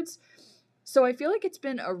backwards. So I feel like it's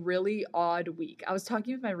been a really odd week. I was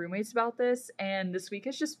talking with my roommates about this, and this week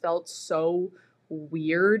has just felt so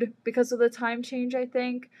weird because of the time change, I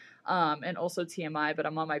think. And also TMI, but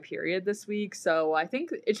I'm on my period this week. So I think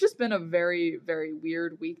it's just been a very, very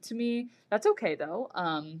weird week to me. That's okay though.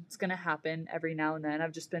 It's going to happen every now and then.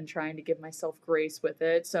 I've just been trying to give myself grace with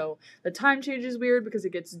it. So the time change is weird because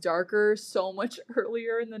it gets darker so much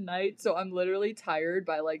earlier in the night. So I'm literally tired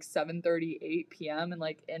by like 7:38 p.m. and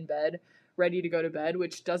like in bed ready to go to bed,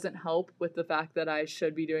 which doesn't help with the fact that I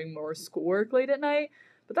should be doing more schoolwork late at night,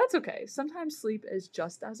 but that's okay. Sometimes sleep is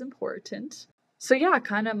just as important. So yeah,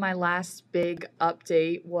 kind of my last big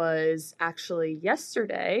update was actually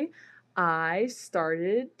yesterday. I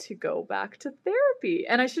started to go back to therapy.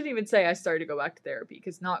 And I shouldn't even say I started to go back to therapy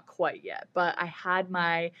because not quite yet, but I had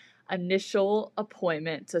my initial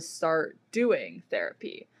appointment to start doing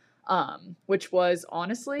therapy. Which was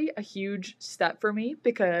honestly a huge step for me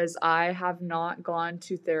because I have not gone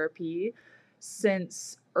to therapy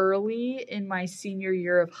since early in my senior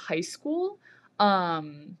year of high school.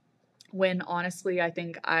 When honestly, I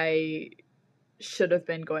think I should have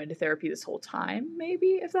been going to therapy this whole time,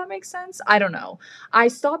 maybe, if that makes sense. I don't know. I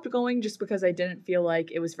stopped going just because I didn't feel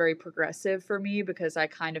like it was very progressive for me because I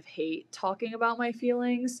kind of hate talking about my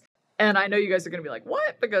feelings. And I know you guys are going to be like,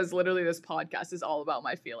 what? Because literally this podcast is all about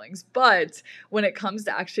my feelings. But when it comes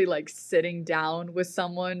to actually like sitting down with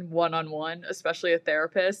someone one on one, especially a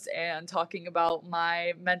therapist, and talking about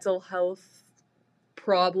my mental health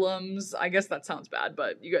problems, I guess that sounds bad,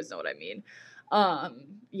 but you guys know what I mean.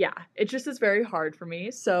 Yeah, it just is very hard for me.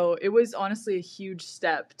 So it was honestly a huge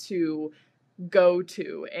step to go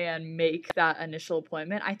to and make that initial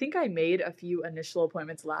appointment. I think I made a few initial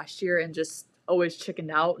appointments last year and just always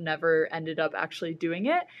chickened out, never ended up actually doing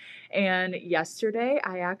it. And yesterday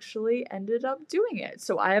I actually ended up doing it.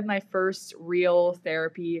 So I have my first real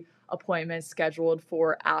therapy appointment scheduled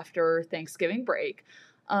for after Thanksgiving break.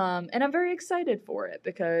 And I'm very excited for it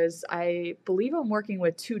because I believe I'm working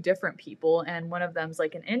with 2 different people, and one of them's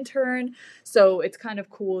like an intern. So it's kind of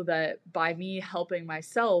cool that by me helping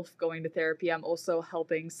myself going to therapy, I'm also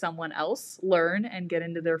helping someone else learn and get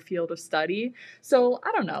into their field of study. So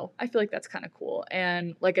I don't know. I feel like that's kind of cool.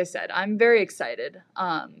 And like I said, I'm very excited.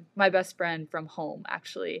 My best friend from home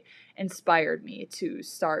actually inspired me to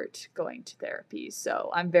start going to therapy. So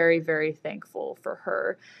I'm very, very thankful for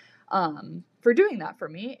her for doing that for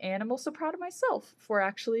me. And I'm also proud of myself for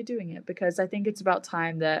actually doing it because I think it's about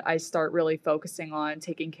time that I start really focusing on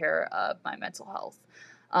taking care of my mental health.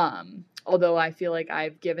 Although I feel like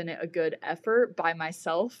I've given it a good effort by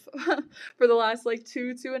myself for the last like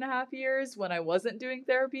 2.5 years when I wasn't doing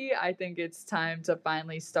therapy, I think it's time to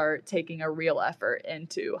finally start taking a real effort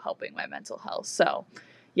into helping my mental health. So,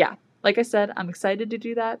 yeah, like I said, I'm excited to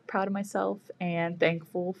do that, proud of myself, and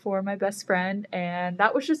thankful for my best friend. And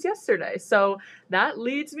that was just yesterday. So that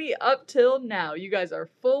leads me up till now. You guys are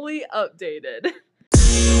fully updated.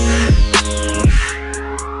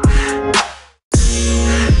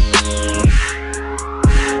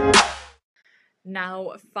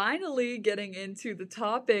 Now, finally getting into the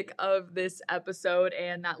topic of this episode,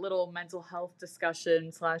 and that little mental health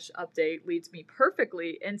discussion slash update leads me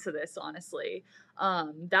perfectly into this, honestly.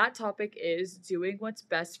 That topic is doing what's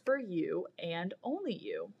best for you and only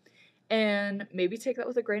you. And maybe take that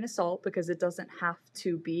with a grain of salt because it doesn't have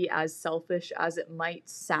to be as selfish as it might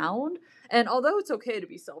sound. And although it's okay to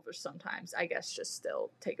be selfish sometimes, I guess just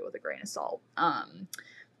still take it with a grain of salt.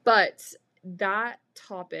 But that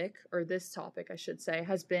topic, or this topic, I should say,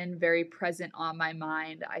 has been very present on my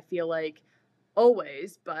mind. I feel like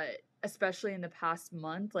always, but especially in the past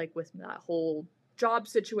month, like with that whole job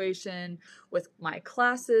situation, with my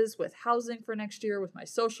classes, with housing for next year, with my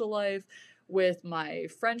social life, with my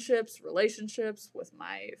friendships, relationships, with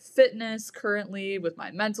my fitness currently, with my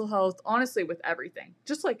mental health, honestly, with everything.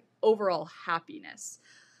 Just like overall happiness.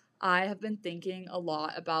 I have been thinking a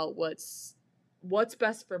lot about what's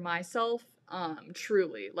best for myself,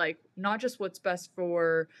 truly, like not just what's best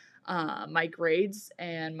for my grades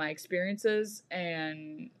and my experiences,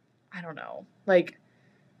 and I don't know, like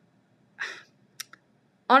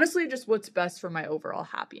honestly just what's best for my overall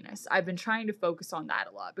happiness. I've been trying to focus on that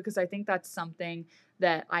a lot because I think that's something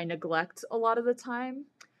that I neglect a lot of the time,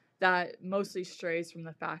 that mostly strays from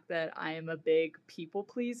the fact that I am a big people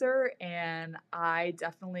pleaser, and I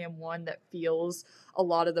definitely am one that feels a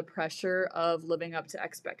lot of the pressure of living up to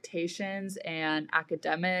expectations and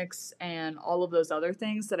academics and all of those other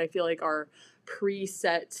things that I feel like are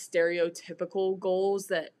preset stereotypical goals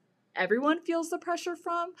that everyone feels the pressure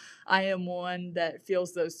from. I am one that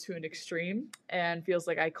feels those to an extreme and feels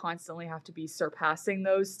like I constantly have to be surpassing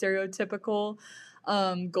those stereotypical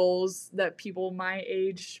goals that people my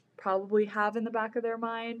age probably have in the back of their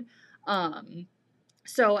mind.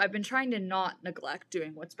 So I've been trying to not neglect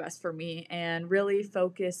doing what's best for me and really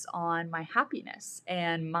focus on my happiness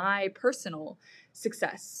and my personal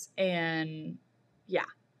success. And yeah.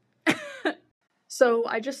 So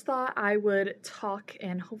I just thought I would talk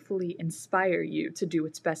and hopefully inspire you to do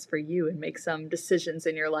what's best for you and make some decisions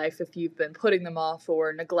in your life if you've been putting them off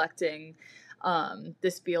or neglecting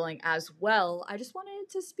this feeling as well. I just wanted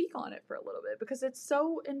to speak on it for a little bit because it's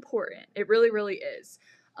so important. It really, really is.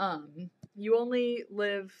 You only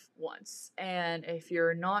live once, and if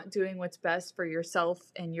you're not doing what's best for yourself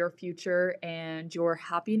and your future and your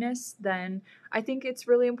happiness, then I think it's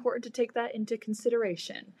really important to take that into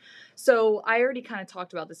consideration. So I already kind of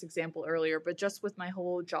talked about this example earlier, but just with my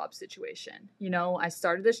whole job situation, I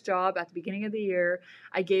started this job at the beginning of the year.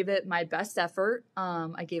 I gave it my best effort.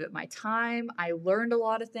 I gave it my time. I learned a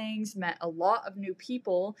lot of things, met a lot of new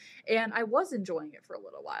people, and I was enjoying it for a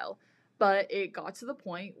little while. But it got to the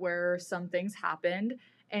point where some things happened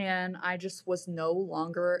and I just was no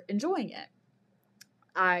longer enjoying it.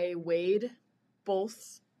 I weighed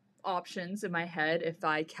both options in my head. If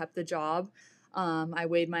I kept the job, I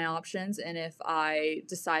weighed my options. And if I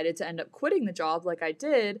decided to end up quitting the job like I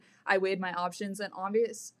did, I weighed my options. And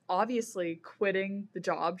obviously, quitting the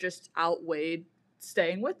job just outweighed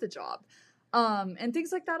staying with the job. And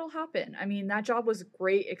things like that'll happen. I mean, that job was a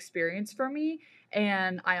great experience for me,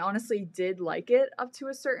 and I honestly did like it up to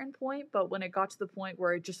a certain point, but when it got to the point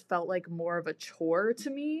where it just felt like more of a chore to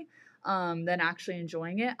me, than actually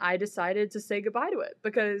enjoying it, I decided to say goodbye to it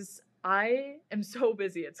because I am so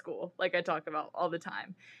busy at school, like I talk about all the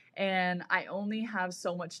time, and I only have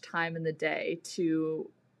so much time in the day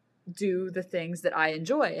to do the things that I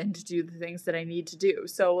enjoy and to do the things that I need to do.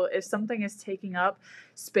 So if something is taking up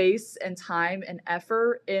space and time and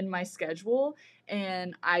effort in my schedule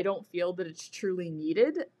and I don't feel that it's truly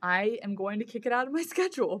needed, I am going to kick it out of my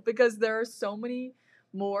schedule because there are so many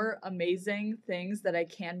more amazing things that I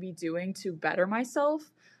can be doing to better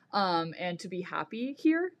myself, and to be happy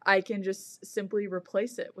here. I can just simply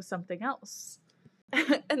replace it with something else.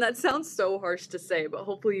 And that sounds so harsh to say, but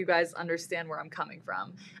hopefully you guys understand where I'm coming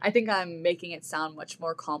from. I think I'm making it sound much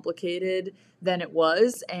more complicated than it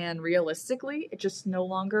was, and realistically, it just no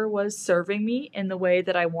longer was serving me in the way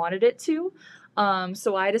that I wanted it to.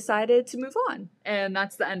 So I decided to move on, and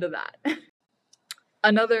that's the end of that.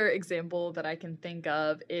 Another example that I can think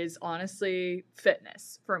of is honestly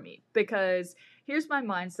fitness for me, because here's my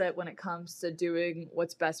mindset when it comes to doing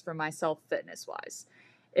what's best for myself fitness wise.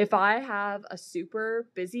 If I have a super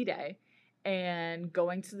busy day and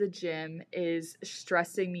going to the gym is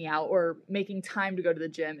stressing me out, or making time to go to the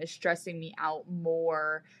gym is stressing me out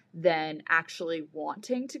more than actually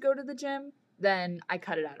wanting to go to the gym, then I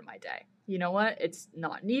cut it out of my day. You know what? It's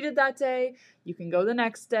not needed that day. You can go the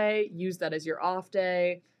next day, use that as your off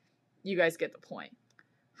day. You guys get the point.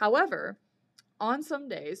 However, on some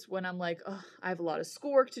days when I'm like, oh, I have a lot of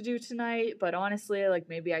schoolwork to do tonight, but honestly, like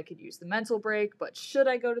maybe I could use the mental break, but should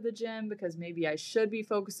I go to the gym because maybe I should be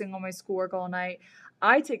focusing on my schoolwork all night?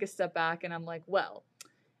 I take a step back and I'm like, well,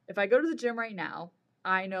 if I go to the gym right now,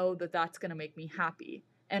 I know that that's going to make me happy.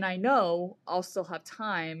 And I know I'll still have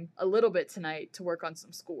time a little bit tonight to work on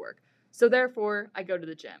some schoolwork. So therefore, I go to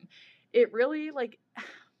the gym. It really, like,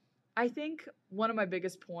 I think one of my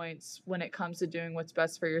biggest points when it comes to doing what's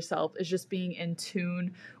best for yourself is just being in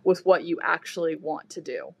tune with what you actually want to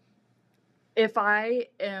do. If I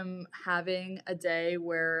am having a day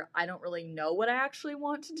where I don't really know what I actually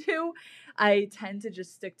want to do, I tend to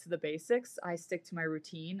just stick to the basics. I stick to my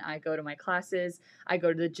routine. I go to my classes, I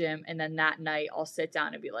go to the gym, and then that night I'll sit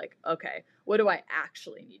down and be like, okay, what do I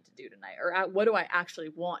actually need to do tonight? Or what do I actually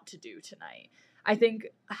want to do tonight? I think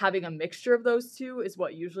having a mixture of those two is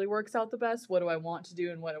what usually works out the best. What do I want to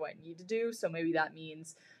do and what do I need to do? So maybe that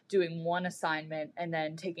means doing one assignment and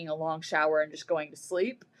then taking a long shower and just going to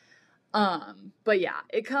sleep. But yeah,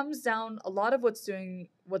 it comes down, a lot of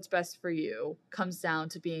what's best for you comes down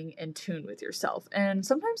to being in tune with yourself. And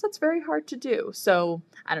sometimes that's very hard to do. So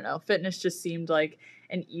I don't know, fitness just seemed like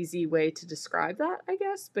an easy way to describe that, I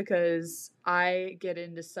guess, because I get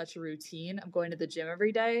into such a routine of going to the gym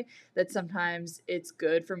every day that sometimes it's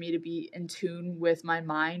good for me to be in tune with my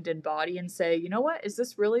mind and body and say, you know what, is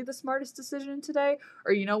this really the smartest decision today?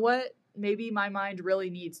 Or you know what, maybe my mind really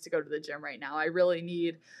needs to go to the gym right now. I really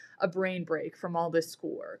need a brain break from all this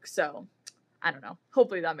schoolwork. So I don't know.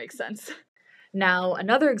 Hopefully that makes sense. Now,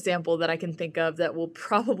 another example that I can think of that will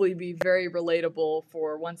probably be very relatable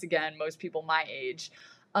for, once again, most people my age,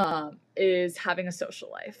 is having a social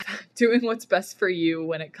life. Doing what's best for you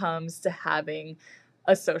when it comes to having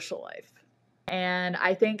a social life. And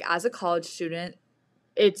I think as a college student,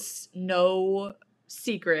 it's no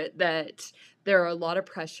secret that there are a lot of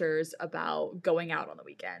pressures about going out on the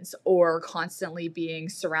weekends or constantly being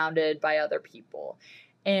surrounded by other people.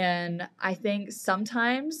 And I think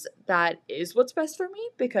sometimes that is what's best for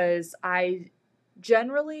me because I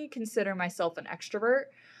generally consider myself an extrovert.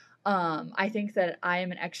 I think that I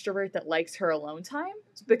am an extrovert that likes her alone time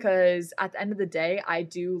because at the end of the day, I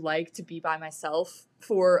do like to be by myself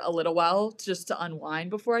for a little while just to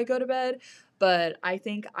unwind before I go to bed. But I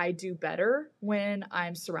think I do better when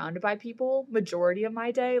I'm surrounded by people majority of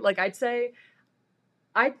my day. Like I'd say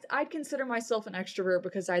I'd consider myself an extrovert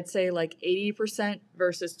because I'd say like 80%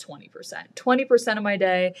 versus 20%. 20% of my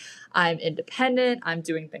day, I'm independent, I'm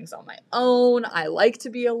doing things on my own, I like to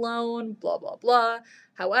be alone, blah, blah, blah.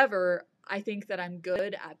 However, I think that I'm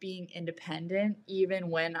good at being independent even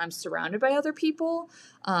when I'm surrounded by other people.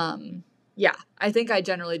 Yeah, I think I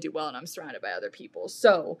generally do well when I'm surrounded by other people.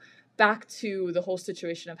 So back to the whole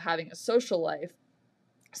situation of having a social life,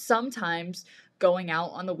 sometimes going out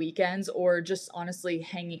on the weekends or just honestly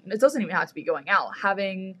hanging, it doesn't even have to be going out,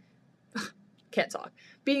 can't talk,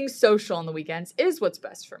 being social on the weekends is what's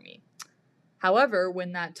best for me. However,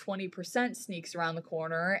 when that 20% sneaks around the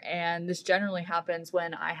corner, and this generally happens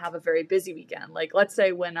when I have a very busy weekend, like let's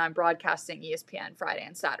say when I'm broadcasting ESPN Friday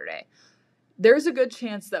and Saturday, there's a good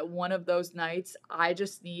chance that one of those nights I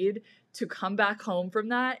just need to come back home from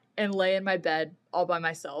that and lay in my bed all by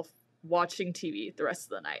myself watching TV the rest of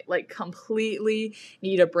the night. Like completely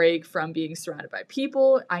need a break from being surrounded by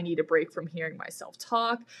people. I need a break from hearing myself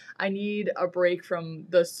talk. I need a break from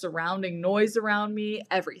the surrounding noise around me,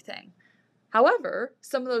 everything. However,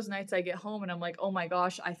 some of those nights I get home and I'm like, oh my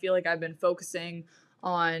gosh, I feel like I've been focusing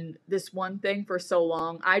on this one thing for so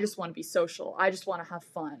long. I just want to be social. I just want to have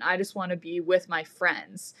fun. I just want to be with my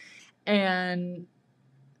friends. And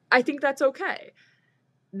I think that's okay.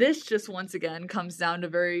 This just once again comes down to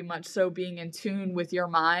very much so being in tune with your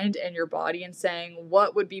mind and your body and saying,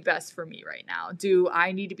 what would be best for me right now? Do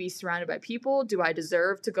I need to be surrounded by people? Do I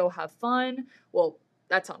deserve to go have fun? Well,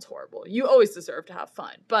 that sounds horrible. You always deserve to have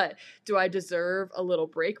fun, but do I deserve a little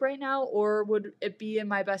break right now? Or would it be in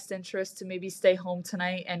my best interest to maybe stay home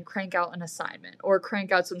tonight and crank out an assignment or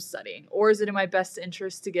crank out some studying? Or is it in my best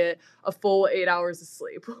interest to get a full 8 hours of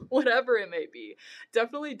sleep? Whatever it may be.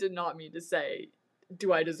 Definitely did not mean to say,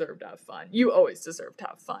 do I deserve to have fun? You always deserve to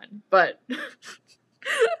have fun, but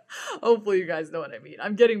hopefully you guys know what I mean.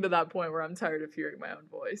 I'm getting to that point where I'm tired of hearing my own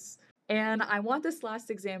voice. And I want this last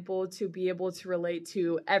example to be able to relate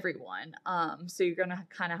to everyone. So you're going to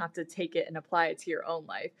kind of have to take it and apply it to your own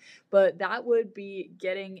life. But that would be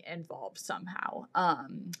getting involved somehow.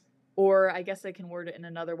 Or I guess I can word it in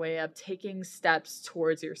another way of taking steps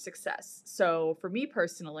towards your success. So for me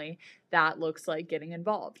personally, that looks like getting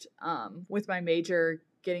involved. With my major,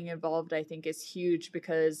 getting involved, I think, is huge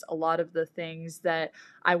because a lot of the things that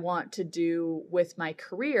I want to do with my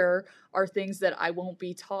career are things that I won't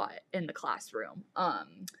be taught in the classroom.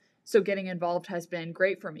 So getting involved has been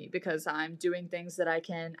great for me because I'm doing things that I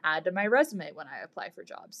can add to my resume when I apply for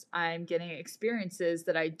jobs. I'm getting experiences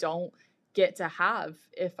that I don't get to have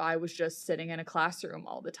if I was just sitting in a classroom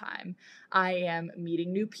all the time. I am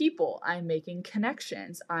meeting new people. I'm making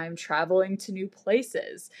connections. I'm traveling to new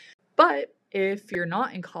places. But if you're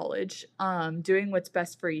not in college, doing what's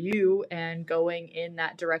best for you and going in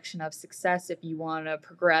that direction of success, if you want to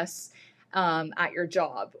progress at your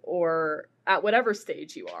job or at whatever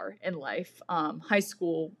stage you are in life, high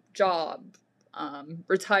school, job,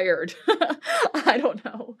 retired, I don't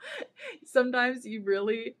know. Sometimes you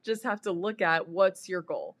really just have to look at what's your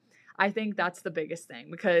goal. I think that's the biggest thing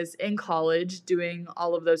because in college, doing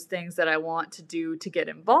all of those things that I want to do to get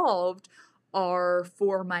involved are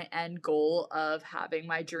for my end goal of having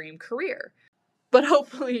my dream career. But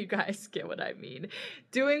hopefully you guys get what I mean.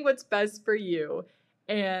 Doing what's best for you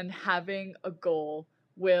and having a goal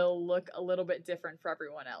will look a little bit different for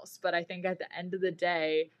everyone else. But I think at the end of the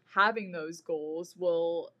day, having those goals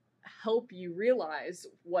will help you realize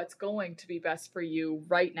what's going to be best for you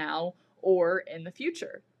right now or in the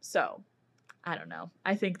future. So, I don't know.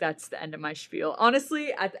 I think that's the end of my spiel.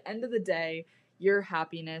 Honestly, at the end of the day, your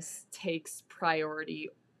happiness takes priority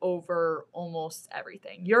over almost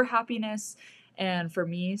everything. Your happiness, and for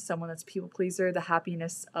me, someone that's a people pleaser, the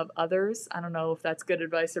happiness of others. I don't know if that's good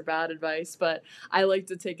advice or bad advice, but I like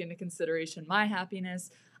to take into consideration my happiness,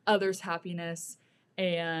 others' happiness,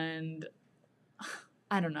 and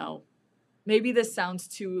I don't know. Maybe this sounds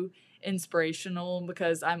too inspirational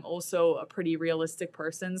because I'm also a pretty realistic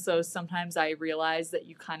person. So sometimes I realize that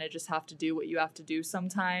you kind of just have to do what you have to do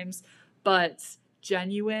sometimes. But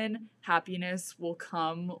genuine happiness will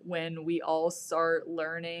come when we all start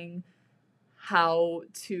learning how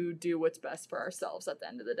to do what's best for ourselves at the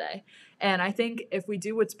end of the day. And I think if we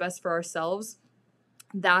do what's best for ourselves,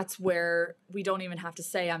 that's where we don't even have to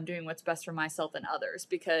say I'm doing what's best for myself and others,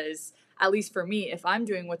 because at least for me, if I'm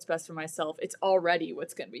doing what's best for myself, it's already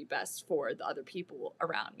what's going to be best for the other people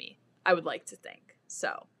around me. I would like to think.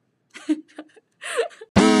 So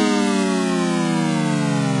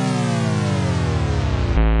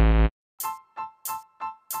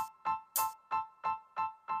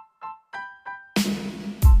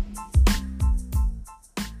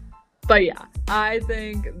But yeah, I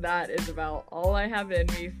think that is about all I have in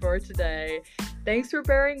me for today. Thanks for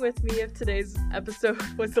bearing with me if today's episode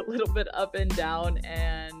was a little bit up and down.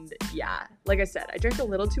 And yeah, like I said, I drank a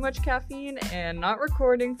little too much caffeine, and not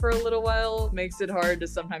recording for a little while makes it hard to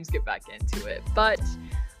sometimes get back into it. But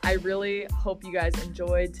I really hope you guys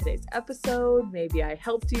enjoyed today's episode. Maybe I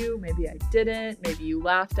helped you, maybe I didn't, maybe you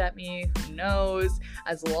laughed at me, who knows?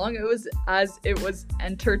 As long as it was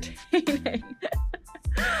entertaining.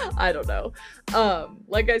 I don't know.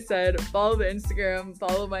 Like I said, follow the Instagram,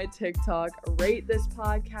 follow my TikTok, rate this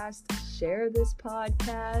podcast, share this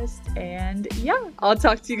podcast, and yeah, I'll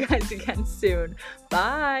talk to you guys again soon.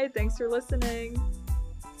 Bye. Thanks for listening.